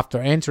shortly after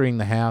entering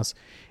the house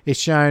is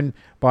shown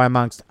by,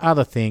 amongst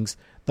other things,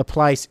 the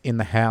place in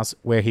the house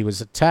where he was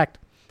attacked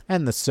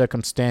and the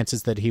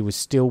circumstances that he was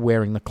still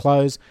wearing the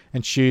clothes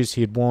and shoes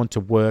he had worn to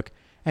work,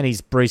 and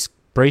his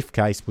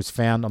briefcase was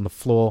found on the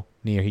floor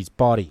near his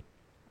body.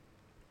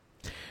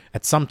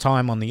 At some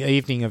time on the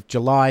evening of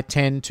July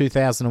 10,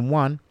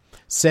 2001,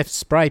 Sef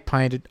spray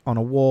painted on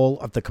a wall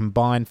of the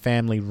combined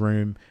family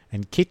room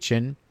and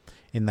kitchen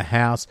in the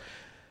house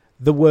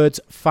the words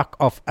 "Fuck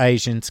off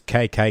Asians,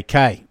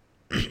 KKK."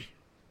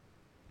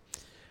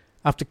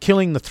 After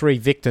killing the 3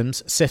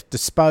 victims, Sef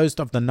disposed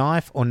of the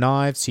knife or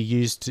knives he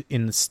used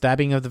in the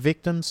stabbing of the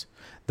victims,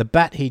 the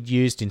bat he'd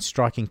used in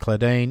striking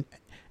Clodine,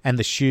 and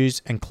the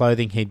shoes and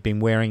clothing he'd been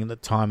wearing at the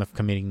time of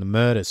committing the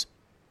murders.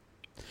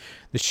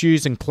 The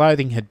shoes and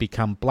clothing had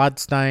become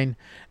bloodstained,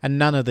 and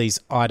none of these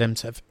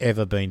items have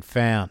ever been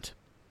found.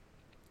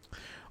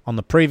 On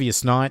the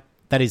previous night,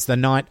 that is the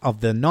night of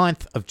the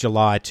 9th of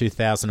July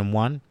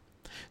 2001,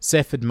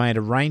 Sef had made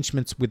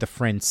arrangements with a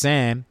friend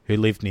Sam, who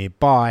lived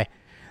nearby,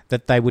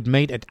 that they would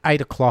meet at 8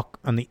 o'clock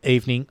on the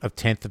evening of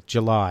 10th of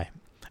July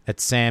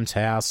at Sam's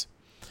house,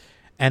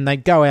 and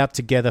they'd go out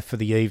together for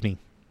the evening.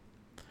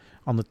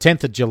 On the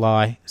 10th of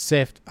July,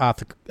 Sef,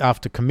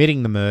 after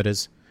committing the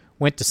murders,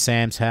 went to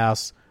Sam's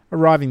house,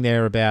 arriving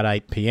there about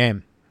 8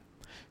 p.m.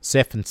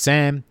 Sef and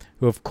Sam,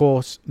 who of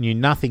course knew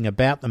nothing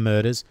about the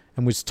murders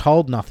and was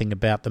told nothing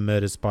about the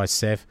murders by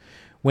Sef,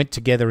 went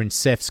together in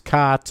Sef's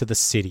car to the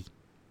city.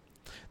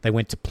 They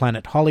went to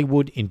Planet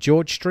Hollywood in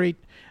George Street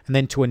and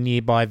then to a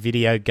nearby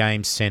video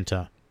game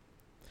centre.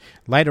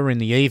 Later in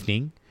the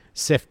evening,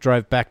 Sef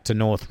drove back to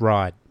North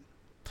Ryde.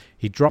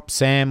 He dropped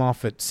Sam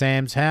off at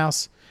Sam's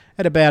house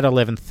at about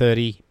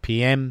 11:30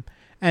 p.m.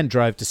 and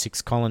drove to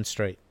 6 Collins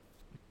Street.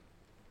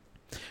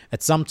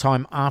 At some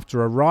time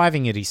after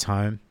arriving at his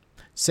home,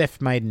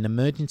 Sef made an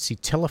emergency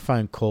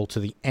telephone call to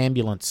the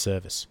ambulance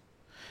service.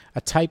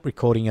 A tape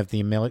recording of the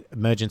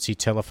emergency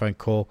telephone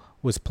call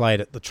was played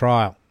at the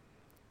trial.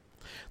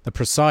 The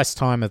precise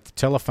time of the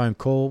telephone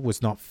call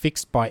was not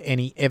fixed by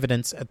any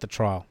evidence at the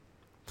trial.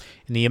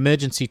 In the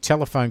emergency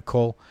telephone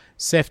call,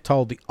 Sef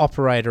told the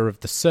operator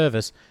of the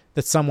service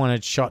that someone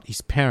had shot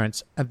his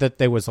parents and that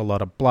there was a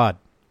lot of blood.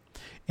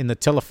 In the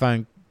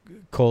telephone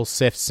call,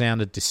 Sef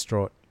sounded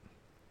distraught.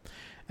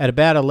 At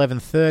about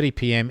 11:30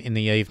 p.m. in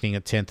the evening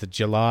of 10th of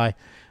July,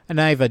 a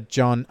neighbour,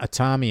 John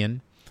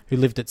Atamian, who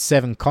lived at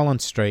 7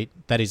 Collins Street,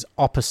 that is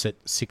opposite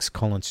 6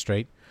 Collins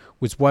Street,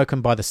 was woken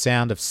by the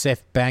sound of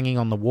Sef banging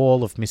on the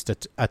wall of Mr.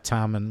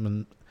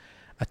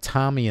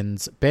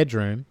 Atamian's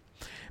bedroom.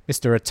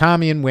 Mr.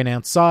 Atamian went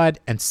outside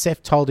and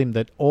Sef told him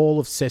that all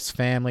of Sef's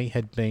family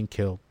had been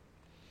killed.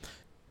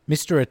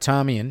 Mr.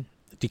 Atamian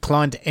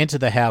declined to enter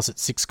the house at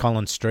 6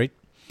 Collins Street.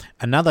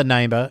 Another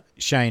neighbour,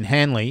 Shane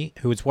Hanley,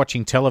 who was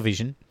watching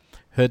television,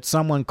 heard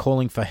someone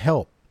calling for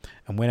help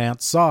and went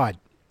outside.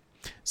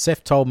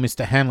 Sef told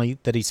Mr. Hanley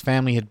that his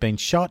family had been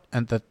shot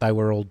and that they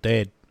were all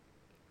dead.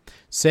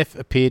 Sef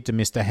appeared to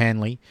Mr.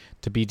 Hanley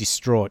to be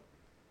distraught.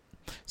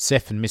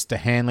 Sef and Mr.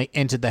 Hanley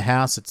entered the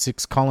house at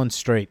 6 Collins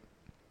Street.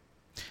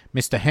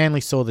 Mr.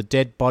 Hanley saw the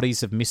dead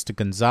bodies of Mr.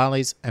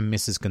 Gonzales and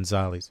Mrs.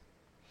 Gonzales.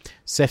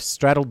 Sef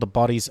straddled the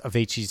bodies of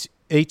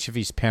each of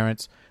his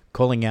parents,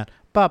 calling out,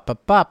 "Papa,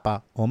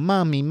 Papa," or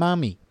 "Mummy,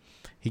 Mummy."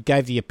 He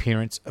gave the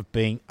appearance of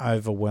being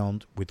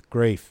overwhelmed with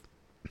grief.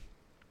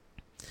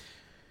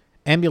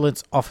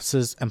 Ambulance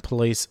officers and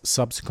police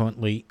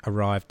subsequently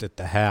arrived at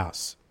the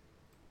house.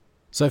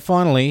 So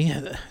finally,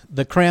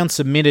 the Crown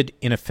submitted,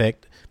 in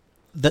effect,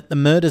 that the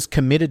murders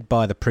committed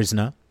by the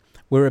prisoner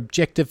were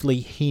objectively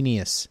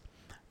heinous,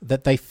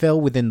 that they fell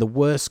within the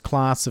worst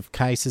class of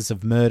cases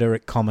of murder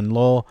at common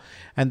law,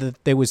 and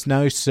that there was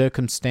no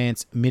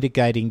circumstance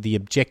mitigating the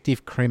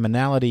objective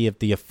criminality of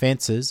the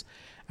offences,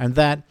 and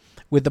that,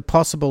 with the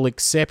possible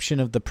exception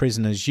of the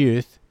prisoner's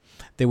youth,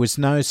 there was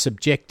no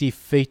subjective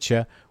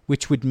feature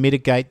which would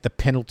mitigate the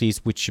penalties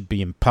which should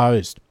be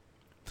imposed.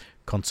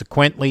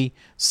 Consequently,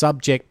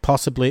 subject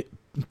possibly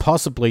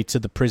to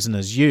the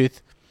prisoner's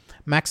youth,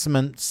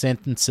 maximum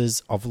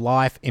sentences of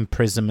life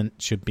imprisonment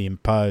should be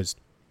imposed.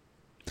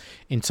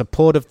 In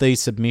support of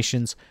these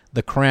submissions,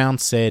 the Crown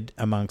said,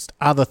 amongst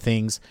other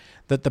things,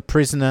 that the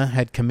prisoner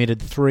had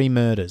committed 3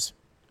 murders,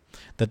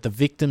 that the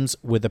victims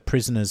were the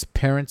prisoner's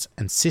parents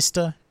and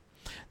sister,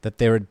 that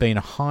there had been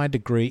a high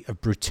degree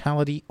of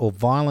brutality or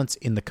violence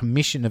in the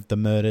commission of the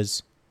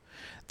murders,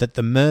 that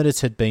the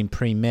murders had been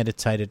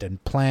premeditated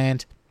and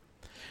planned,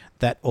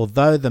 that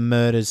although the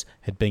murders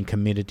had been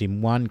committed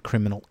in one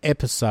criminal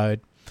episode,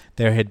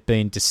 there had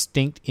been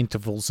distinct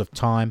intervals of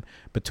time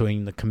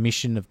between the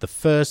commission of the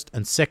first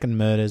and second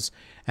murders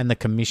and the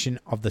commission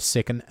of the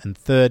second and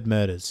third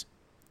murders,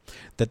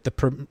 that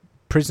the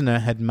prisoner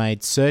had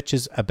made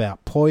searches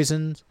about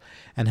poisons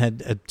and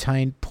had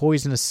obtained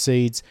poisonous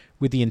seeds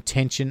with the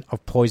intention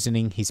of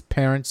poisoning his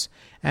parents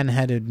and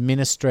had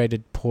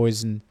administered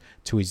poison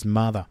to his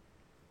mother,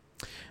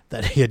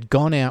 that he had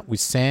gone out with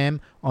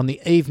Sam on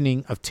the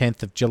evening of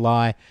 10th of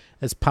July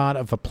as part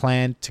of a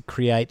plan to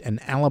create an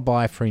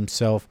alibi for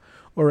himself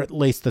or at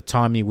least the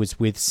time he was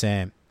with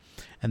Sam,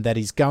 and that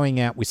his going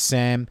out with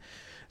Sam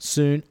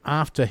soon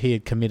after he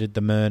had committed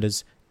the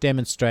murders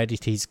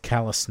demonstrated his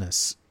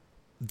callousness,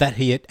 that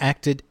he had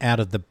acted out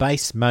of the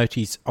base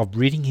motives of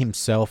ridding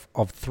himself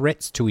of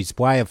threats to his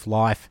way of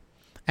life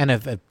and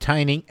of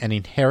obtaining an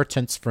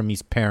inheritance from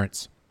his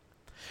parents,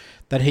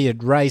 that he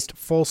had raised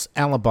false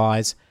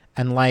alibis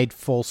and laid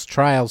false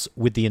trails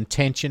with the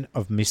intention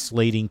of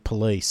misleading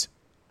police,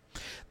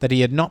 that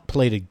he had not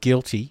pleaded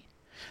guilty,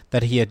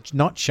 that he had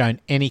not shown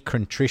any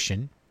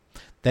contrition,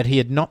 that he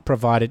had not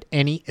provided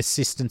any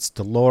assistance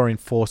to law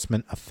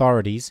enforcement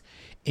authorities,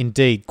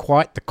 indeed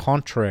quite the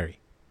contrary,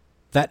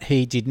 that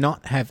he did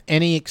not have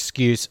any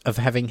excuse of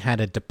having had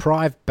a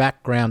deprived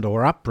background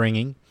or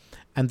upbringing,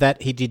 and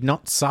that he did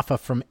not suffer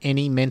from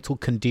any mental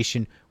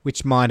condition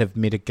which might have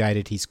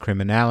mitigated his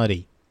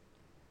criminality.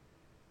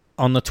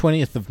 On the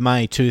 20th of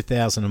May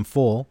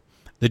 2004,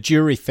 the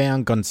jury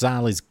found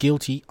Gonzales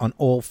guilty on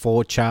all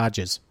 4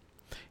 charges.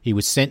 He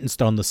was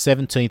sentenced on the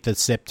 17th of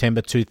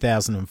September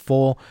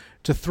 2004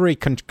 to 3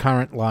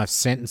 concurrent life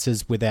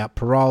sentences without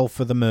parole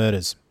for the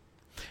murders.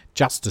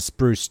 Justice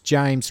Bruce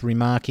James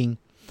remarking,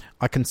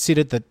 "I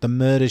consider that the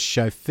murders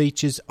show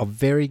features of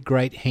very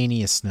great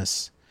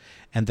heinousness,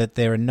 and that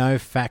there are no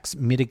facts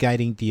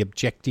mitigating the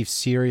objective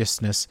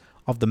seriousness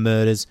of the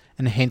murders,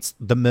 and hence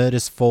the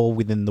murders fall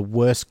within the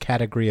worst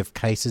category of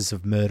cases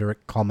of murder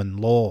at common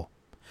law.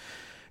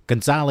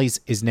 Gonzales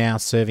is now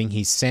serving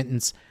his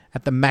sentence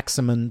at the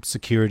maximum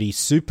security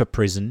super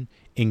prison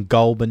in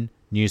Goulburn,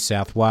 New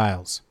South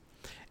Wales,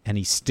 and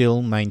he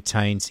still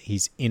maintains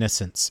his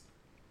innocence."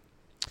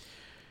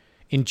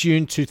 In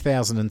June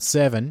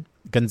 2007,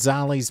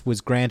 Gonzales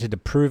was granted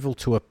approval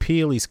to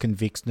appeal his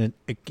conviction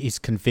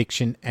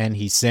and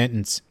his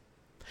sentence.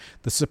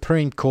 The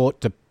Supreme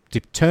Court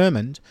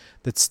determined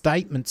that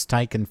statements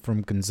taken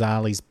from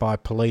Gonzales by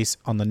police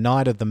on the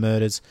night of the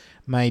murders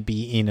may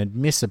be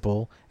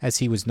inadmissible as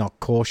he was not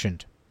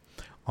cautioned.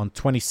 On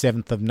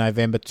 27th of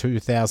November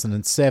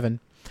 2007,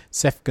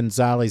 Sef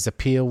Gonzales'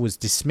 appeal was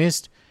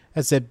dismissed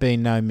as there had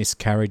been no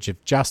miscarriage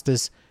of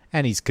justice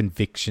and his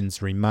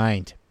convictions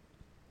remained.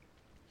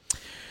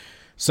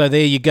 So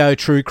there you go,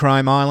 True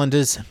Crime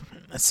Islanders.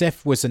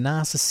 Sef was a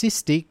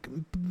narcissistic,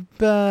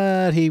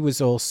 but he was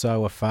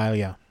also a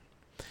failure.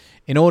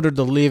 In order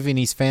to live in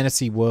his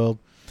fantasy world,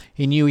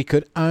 he knew he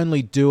could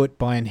only do it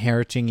by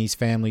inheriting his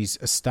family's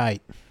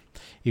estate.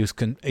 He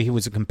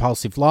was a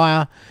compulsive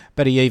liar,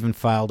 but he even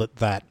failed at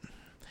that.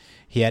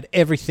 He had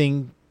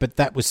everything, but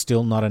that was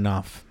still not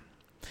enough.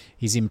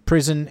 He's in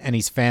prison and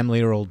his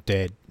family are all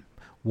dead.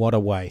 What a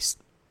waste.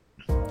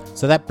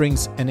 So that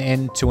brings an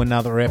end to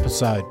another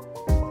episode.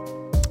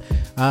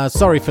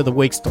 Sorry for the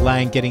week's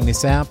delay in getting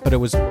this out, but I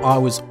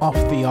was off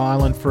the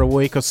island for a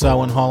week or so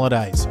on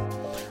holidays.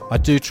 I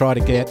do try to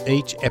get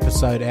each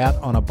episode out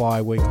on a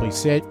bi-weekly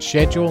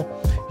schedule,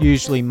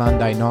 usually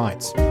Monday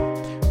nights.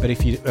 But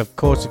if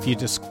you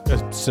just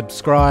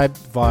subscribe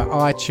via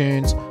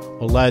iTunes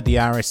or load the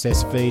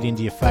RSS feed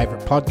into your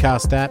favourite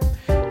podcast app,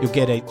 you'll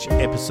get each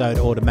episode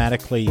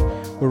automatically.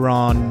 We're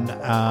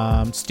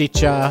on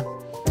Stitcher,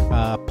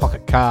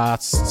 Pocket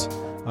Casts,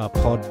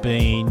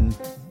 Podbean,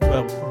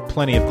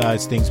 plenty of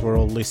those things we're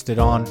all listed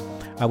on.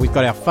 We've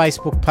got our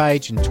Facebook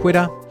page and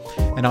Twitter,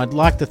 and I'd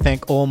like to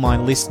thank all my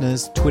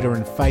listeners, Twitter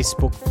and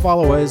Facebook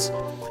followers,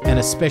 and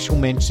a special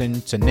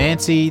mention to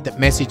Nancy that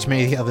messaged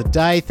me the other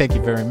day. Thank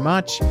you very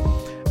much.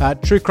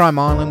 True Crime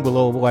Island will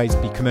always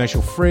be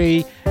commercial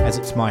free as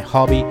it's my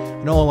hobby,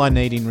 and all I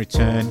need in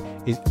return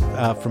is,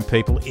 from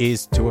people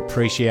is to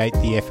appreciate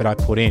the effort I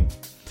put in.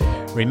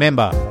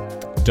 Remember,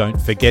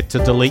 don't forget to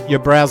delete your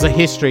browser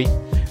history.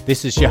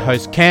 This is your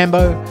host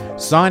Cambo,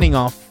 signing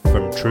off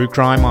from True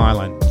Crime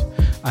Island,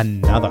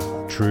 another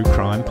true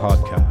crime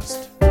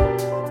podcast.